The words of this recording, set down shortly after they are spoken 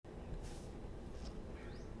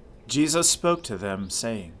Jesus spoke to them,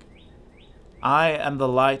 saying, I am the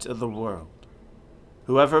light of the world.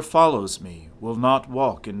 Whoever follows me will not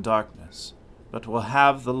walk in darkness, but will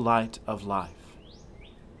have the light of life.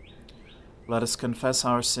 Let us confess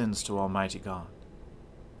our sins to Almighty God.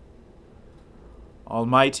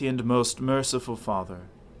 Almighty and most merciful Father,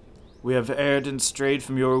 we have erred and strayed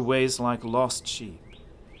from your ways like lost sheep.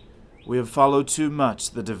 We have followed too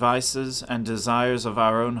much the devices and desires of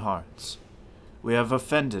our own hearts. We have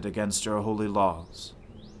offended against your holy laws.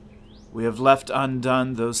 We have left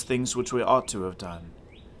undone those things which we ought to have done,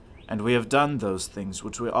 and we have done those things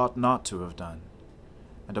which we ought not to have done.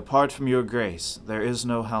 And apart from your grace, there is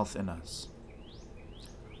no health in us.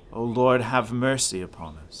 O Lord, have mercy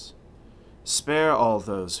upon us. Spare all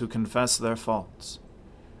those who confess their faults.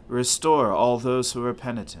 Restore all those who are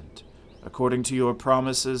penitent, according to your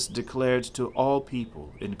promises declared to all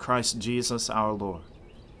people in Christ Jesus our Lord.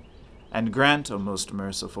 And grant, O most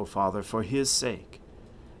merciful Father, for his sake,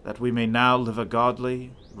 that we may now live a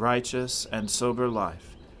godly, righteous, and sober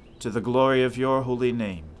life, to the glory of your holy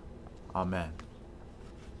name. Amen.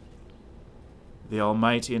 The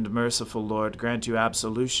Almighty and merciful Lord grant you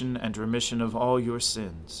absolution and remission of all your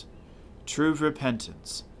sins, true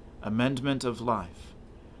repentance, amendment of life,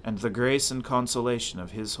 and the grace and consolation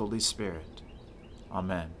of his Holy Spirit.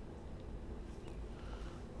 Amen.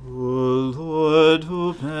 O Lord,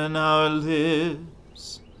 open our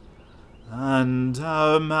lips, and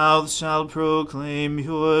our mouth shall proclaim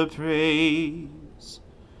your praise.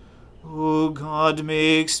 O God,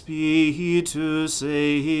 make speed to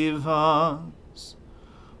save us.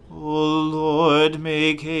 O Lord,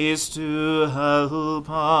 make haste to help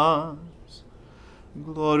us.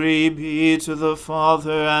 Glory be to the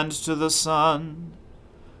Father, and to the Son,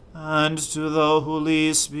 and to the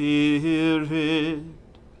Holy Spirit,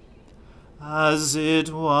 as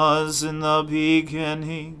it was in the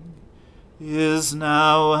beginning, is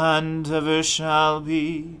now, and ever shall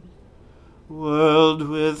be, world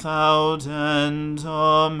without end.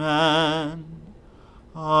 Amen.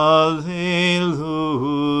 Alleluia.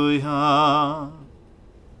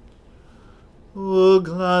 O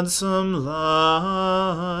gladsome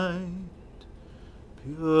light,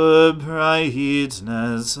 pure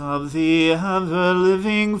brightness of the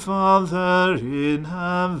ever-living Father in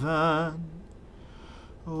heaven,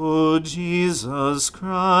 O Jesus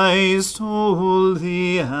Christ,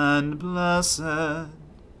 holy and blessed,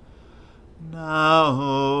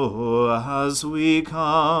 now as we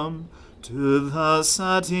come to the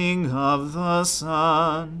setting of the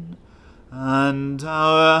sun, and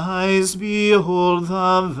our eyes behold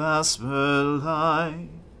the vesper light,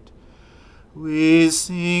 we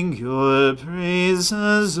sing your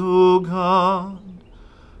praises, O God,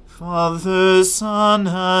 Father, Son,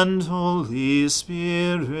 and Holy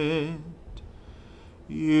Spirit.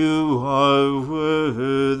 You are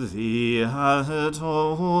worthy at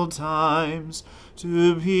all times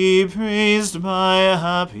to be praised by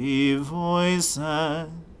happy voices,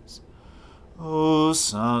 O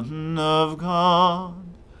Son of God,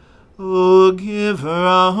 O Giver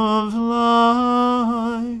of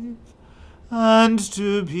life, and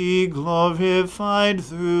to be glorified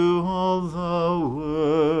through all the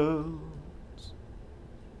world.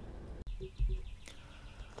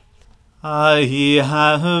 I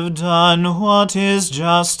have done what is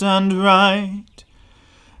just and right.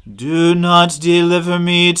 Do not deliver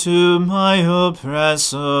me to my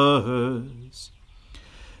oppressors.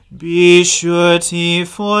 Be surety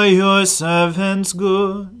for your servant's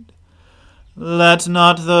good. Let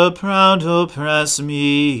not the proud oppress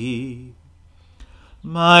me.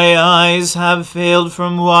 My eyes have failed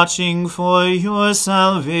from watching for your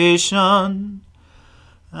salvation,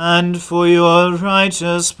 and for your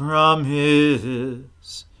righteous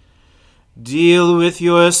promise. Deal with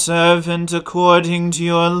your servant according to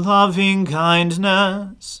your loving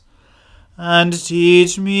kindness, and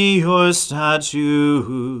teach me your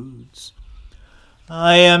statutes.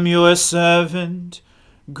 I am your servant.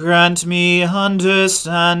 Grant me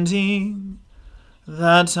understanding,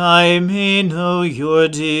 that I may know your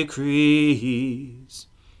decrees.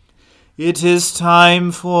 It is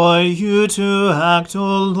time for you to act,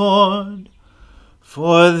 O Lord,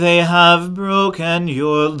 for they have broken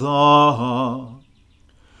your law.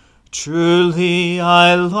 Truly,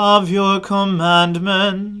 I love your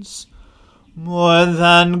commandments more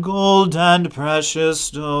than gold and precious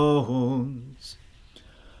stones.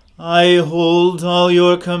 I hold all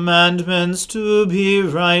your commandments to be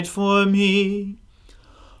right for me.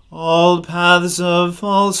 All paths of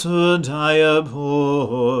falsehood I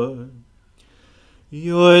abhor.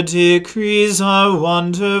 Your decrees are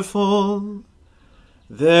wonderful.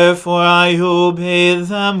 Therefore I obey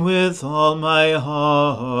them with all my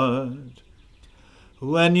heart.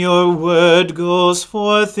 When your word goes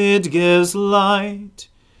forth, it gives light.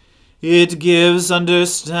 It gives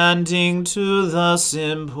understanding to the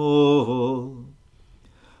simple.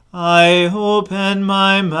 I open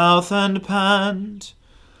my mouth and pant.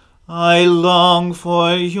 I long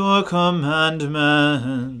for your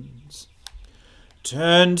commandments.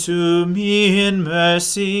 Turn to me in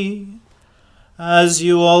mercy, as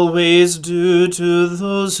you always do to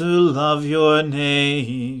those who love your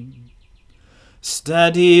name.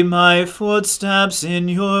 Steady my footsteps in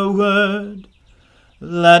your word.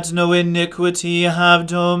 Let no iniquity have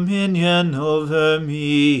dominion over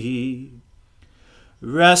me.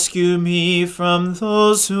 Rescue me from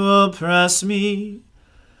those who oppress me,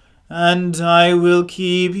 and I will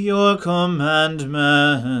keep your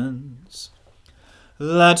commandments.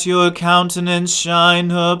 Let your countenance shine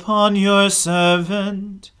upon your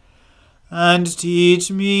servant, and teach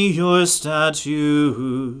me your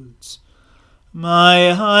statutes.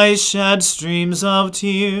 My eyes shed streams of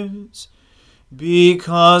tears,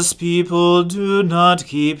 because people do not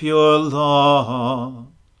keep your law.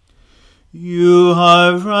 You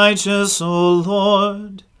are righteous, O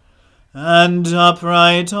Lord, and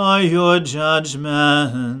upright are your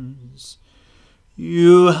judgments.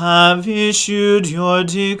 You have issued your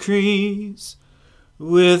decrees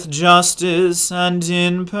with justice and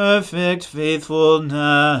in perfect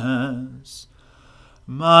faithfulness.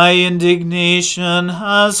 My indignation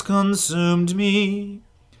has consumed me,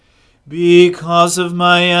 because of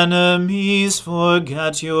my enemies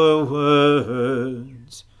forget your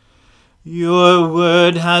words. Your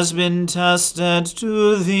word has been tested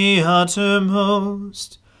to the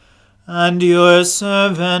uttermost, and your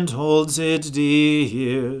servant holds it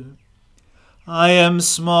dear. I am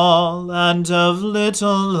small and of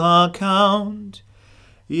little account,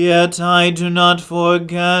 yet I do not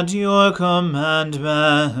forget your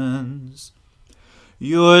commandments.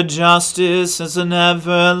 Your justice is an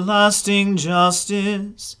everlasting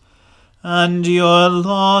justice, and your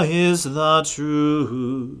law is the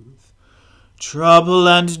truth. Trouble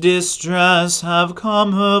and distress have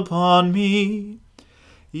come upon me,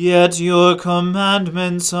 yet your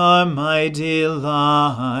commandments are my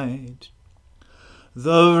delight.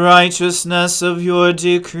 The righteousness of your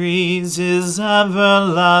decrees is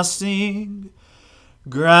everlasting.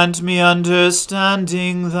 Grant me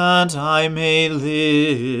understanding that I may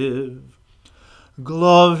live.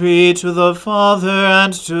 Glory to the Father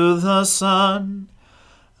and to the Son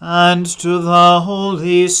and to the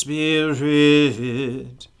Holy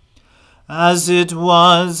Spirit, as it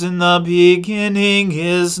was in the beginning,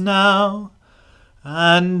 is now,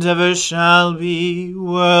 and ever shall be,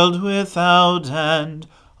 world without end.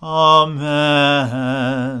 Amen.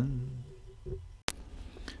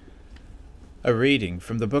 A reading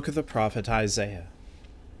from the book of the prophet Isaiah.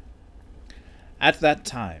 At that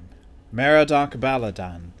time,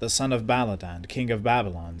 Merodach-Baladan, the son of Baladan, king of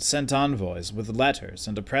Babylon, sent envoys with letters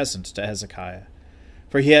and a present to Hezekiah,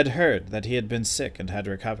 for he had heard that he had been sick and had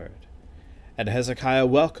recovered. And Hezekiah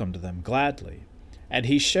welcomed them gladly, and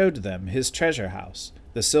he showed them his treasure house,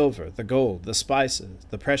 the silver, the gold, the spices,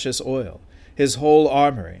 the precious oil, his whole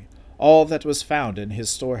armory, all that was found in his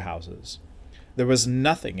storehouses. There was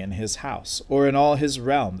nothing in his house or in all his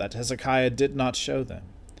realm that Hezekiah did not show them.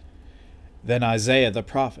 Then Isaiah the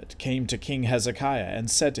prophet came to King Hezekiah and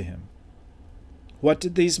said to him, "What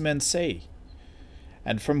did these men say?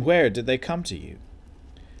 And from where did they come to you?"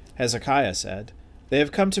 Hezekiah said, "They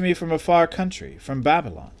have come to me from a far country, from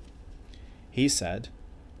Babylon." He said,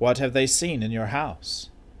 "What have they seen in your house?"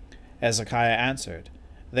 Hezekiah answered,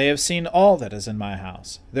 "They have seen all that is in my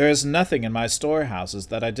house. There is nothing in my storehouses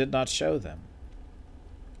that I did not show them."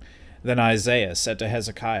 Then Isaiah said to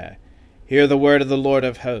Hezekiah, "Hear the word of the Lord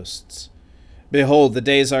of hosts. Behold, the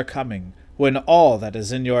days are coming, when all that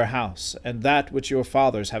is in your house, and that which your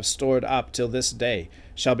fathers have stored up till this day,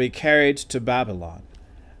 shall be carried to Babylon.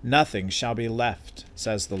 Nothing shall be left,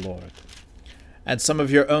 says the Lord. And some of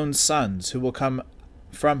your own sons who will come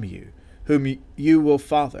from you, whom you will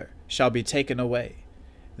father, shall be taken away.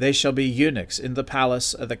 They shall be eunuchs in the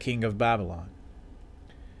palace of the king of Babylon."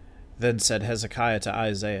 Then said Hezekiah to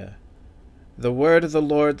Isaiah, "The word of the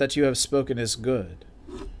Lord that you have spoken is good."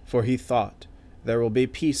 For he thought, "There will be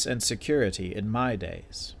peace and security in my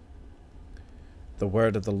days." The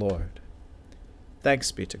word of the Lord.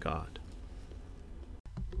 Thanks be to God.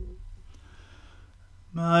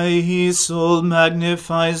 My soul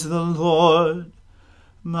magnifies the Lord.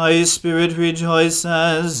 My spirit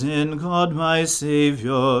rejoices in God my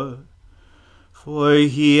Saviour. For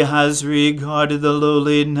he has regarded the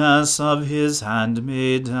lowliness of his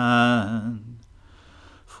handmaiden.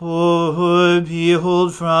 For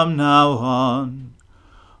behold, from now on,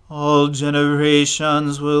 all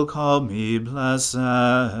generations will call me blessed.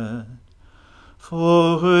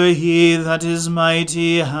 For he that is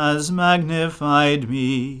mighty has magnified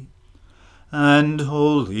me, and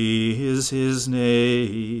holy is his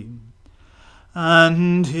name.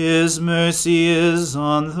 And his mercy is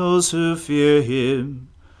on those who fear him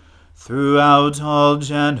throughout all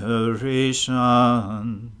generations.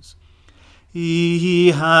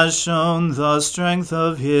 He has shown the strength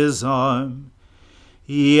of his arm.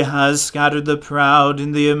 He has scattered the proud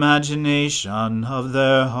in the imagination of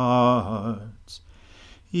their hearts.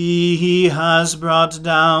 He has brought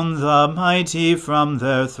down the mighty from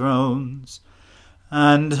their thrones,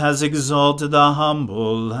 and has exalted the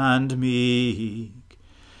humble and meek.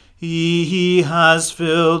 He has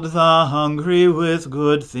filled the hungry with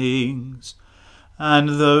good things, and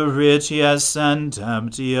the rich he has sent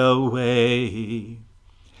empty away.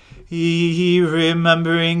 He,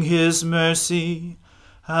 remembering his mercy,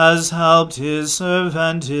 has helped his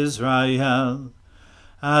servant Israel,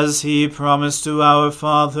 as he promised to our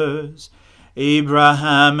fathers,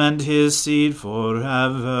 Abraham and his seed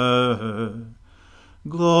forever.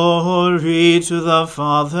 Glory to the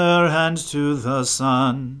Father, and to the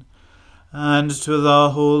Son, and to the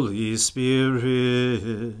Holy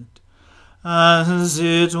Spirit, as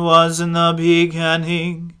it was in the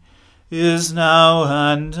beginning, is now,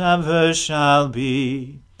 and ever shall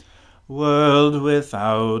be, world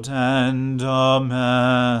without end.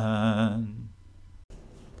 Amen.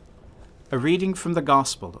 A reading from the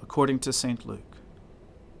Gospel according to St. Luke.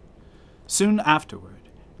 Soon afterward,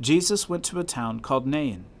 Jesus went to a town called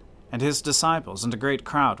Nain, and his disciples and a great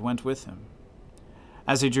crowd went with him.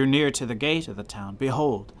 As he drew near to the gate of the town,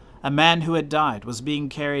 behold, a man who had died was being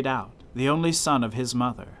carried out, the only son of his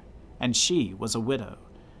mother, and she was a widow,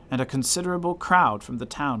 and a considerable crowd from the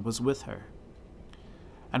town was with her.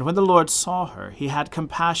 And when the Lord saw her, he had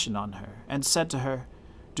compassion on her, and said to her,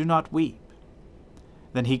 "Do not weep."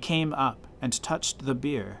 Then he came up and touched the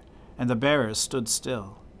bier, and the bearers stood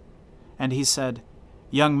still. And he said,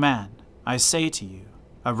 "Young man, I say to you,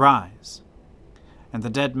 arise." And the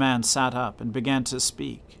dead man sat up and began to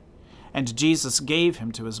speak, and Jesus gave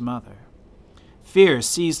him to his mother. Fear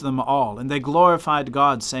seized them all, and they glorified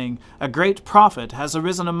God, saying, "A great prophet has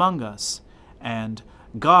arisen among us, and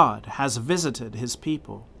God has visited his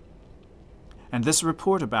people." And this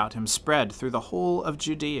report about him spread through the whole of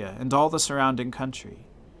Judea and all the surrounding country.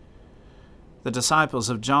 The disciples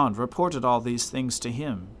of John reported all these things to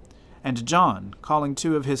him, and John, calling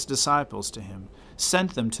 2 of his disciples to him,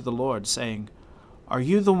 sent them to the Lord, saying, "Are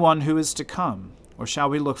you the one who is to come, or shall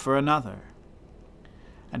we look for another?"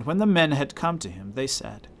 And when the men had come to him, they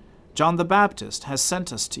said, "John the Baptist has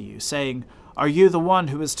sent us to you, saying, 'Are you the one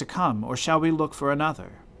who is to come, or shall we look for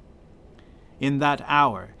another?'" In that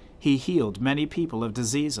hour he healed many people of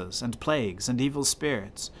diseases and plagues and evil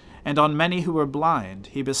spirits, and on many who were blind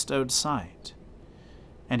he bestowed sight.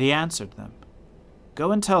 And he answered them,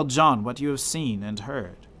 "Go and tell John what you have seen and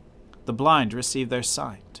heard. The blind receive their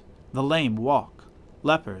sight, the lame walk,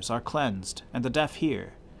 lepers are cleansed, and the deaf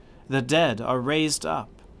hear, the dead are raised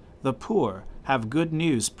up, the poor have good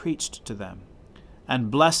news preached to them, and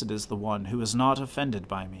blessed is the one who is not offended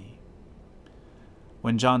by me."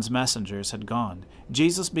 When John's messengers had gone,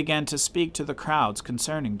 Jesus began to speak to the crowds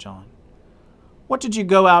concerning John. "What did you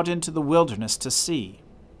go out into the wilderness to see?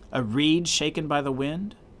 A reed shaken by the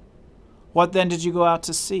wind? What then did you go out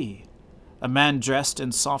to see? A man dressed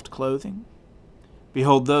in soft clothing?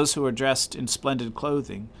 Behold, those who are dressed in splendid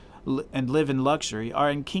clothing and live in luxury are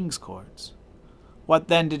in king's courts. What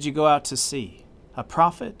then did you go out to see? A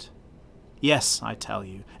prophet? Yes, I tell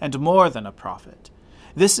you, and more than a prophet.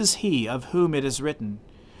 This is he of whom it is written,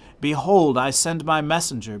 'Behold, I send my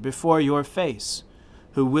messenger before your face,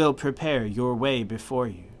 who will prepare your way before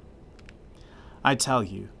you.' I tell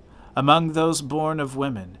you, among those born of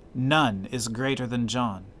women, none is greater than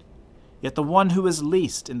John. Yet the one who is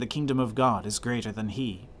least in the kingdom of God is greater than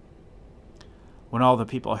he." When all the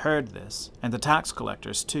people heard this, and the tax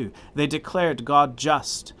collectors too, they declared God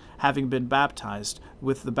just, having been baptized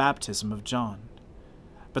with the baptism of John.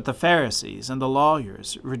 But the Pharisees and the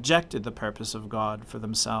lawyers rejected the purpose of God for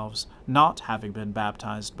themselves, not having been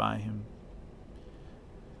baptized by him.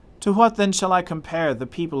 "To what then shall I compare the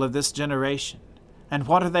people of this generation? And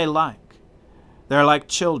what are they like? They are like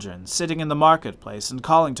children sitting in the marketplace and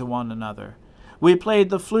calling to one another, 'We played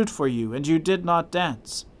the flute for you, and you did not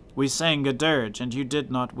dance. We sang a dirge, and you did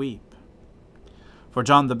not weep.' For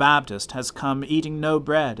John the Baptist has come eating no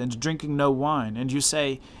bread and drinking no wine, and you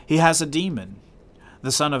say, He has a demon.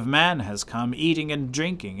 The Son of Man has come eating and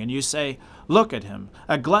drinking, and you say, Look at him,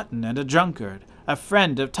 a glutton and a drunkard, a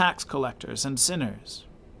friend of tax collectors and sinners.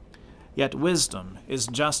 Yet wisdom is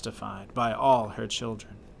justified by all her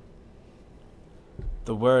children.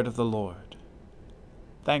 The word of the Lord.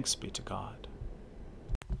 Thanks be to God.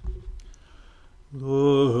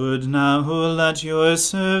 Lord, now let your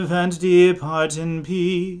servant depart in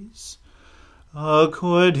peace,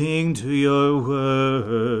 according to your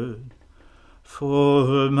word.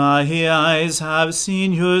 For my eyes have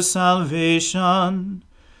seen your salvation,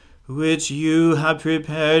 which you have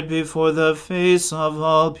prepared before the face of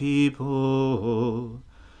all people,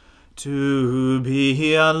 to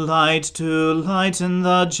be a light to lighten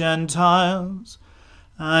the Gentiles,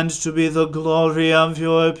 and to be the glory of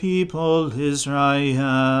your people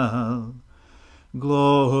Israel.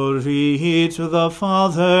 Glory to the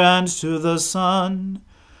Father, and to the Son,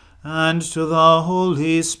 and to the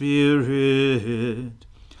Holy Spirit,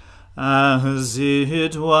 as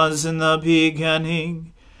it was in the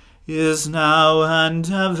beginning, is now, and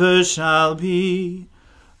ever shall be,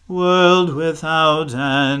 world without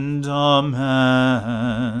end.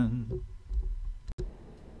 Amen.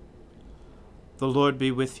 The Lord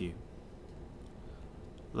be with you.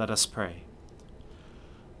 Let us pray.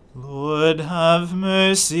 Lord, have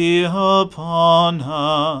mercy upon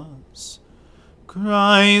us.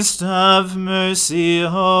 Christ, have mercy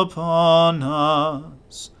upon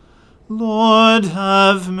us. Lord,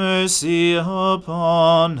 have mercy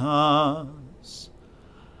upon us.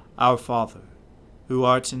 Our Father, who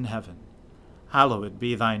art in heaven, hallowed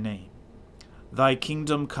be thy name. Thy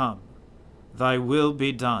kingdom come, thy will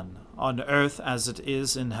be done, on earth as it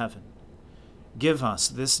is in heaven. Give us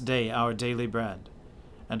this day our daily bread,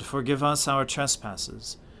 and forgive us our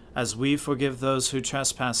trespasses, as we forgive those who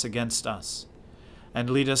trespass against us. And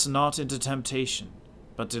lead us not into temptation,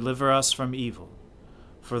 but deliver us from evil.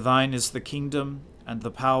 For thine is the kingdom, and the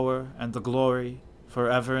power, and the glory,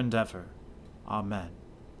 forever and ever. Amen.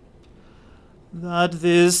 That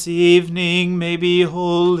this evening may be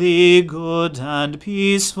holy, good, and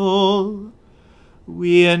peaceful,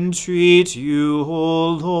 we entreat you,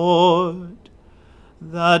 O Lord,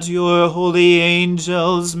 that your holy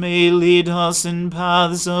angels may lead us in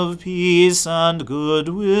paths of peace and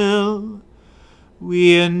goodwill.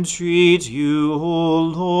 We entreat you, O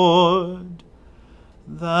Lord,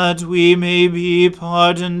 that we may be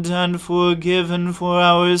pardoned and forgiven for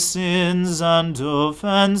our sins and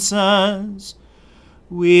offenses.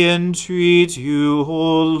 We entreat you,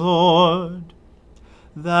 O Lord,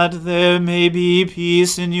 that there may be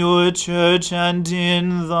peace in your church and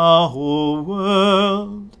in the whole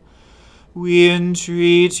world. We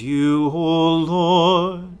entreat you, O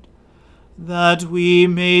Lord, that we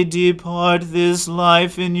may depart this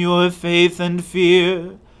life in your faith and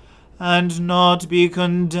fear, and not be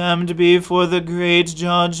condemned before the great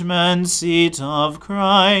judgment seat of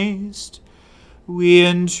Christ. We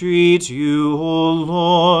entreat you, O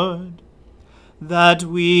Lord, that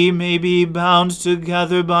we may be bound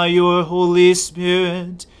together by your Holy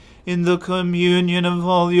Spirit in the communion of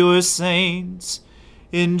all your saints,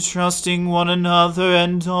 entrusting one another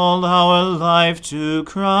and all our life to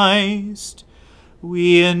Christ.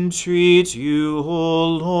 We entreat you, O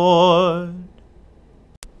Lord.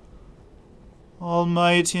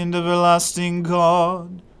 Almighty and everlasting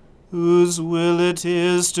God, whose will it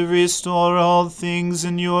is to restore all things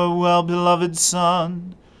in your well-beloved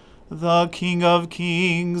Son, the King of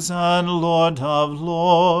kings and Lord of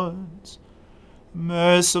lords,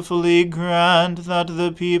 mercifully grant that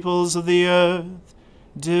the peoples of the earth,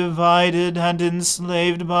 divided and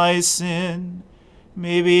enslaved by sin,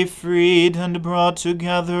 may be freed and brought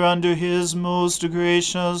together under his most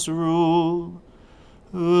gracious rule,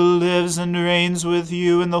 who lives and reigns with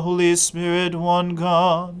you in the Holy Spirit, one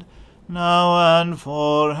God, now and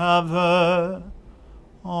forever.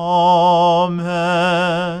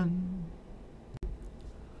 Amen.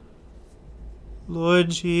 Lord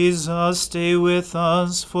Jesus, stay with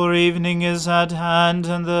us, for evening is at hand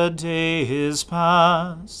and the day is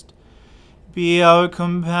past. Be our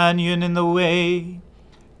companion in the way,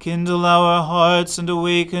 kindle our hearts and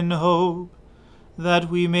awaken hope, that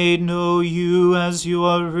we may know you as you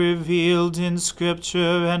are revealed in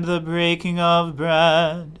Scripture and the breaking of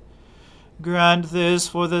bread. Grant this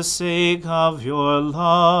for the sake of your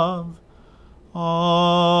love.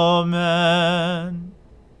 Amen.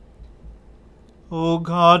 O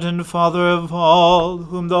God and Father of all,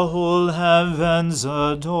 whom the whole heavens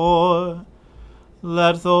adore,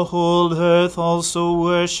 let the whole earth also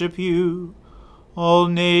worship you, All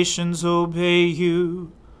nations obey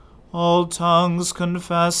you. All tongues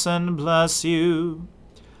confess and bless you.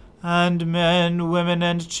 And men, women,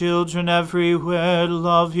 and children everywhere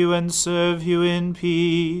love you and serve you in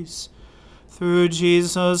peace. Through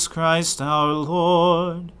Jesus Christ our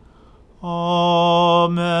Lord.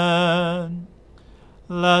 Amen.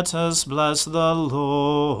 Let us bless the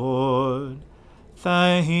Lord.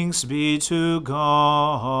 Thanks be to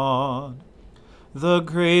God. The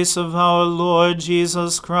grace of our Lord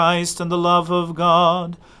Jesus Christ and the love of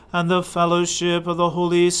God and the fellowship of the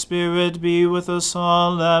Holy Spirit be with us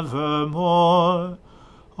all evermore.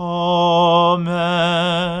 Amen.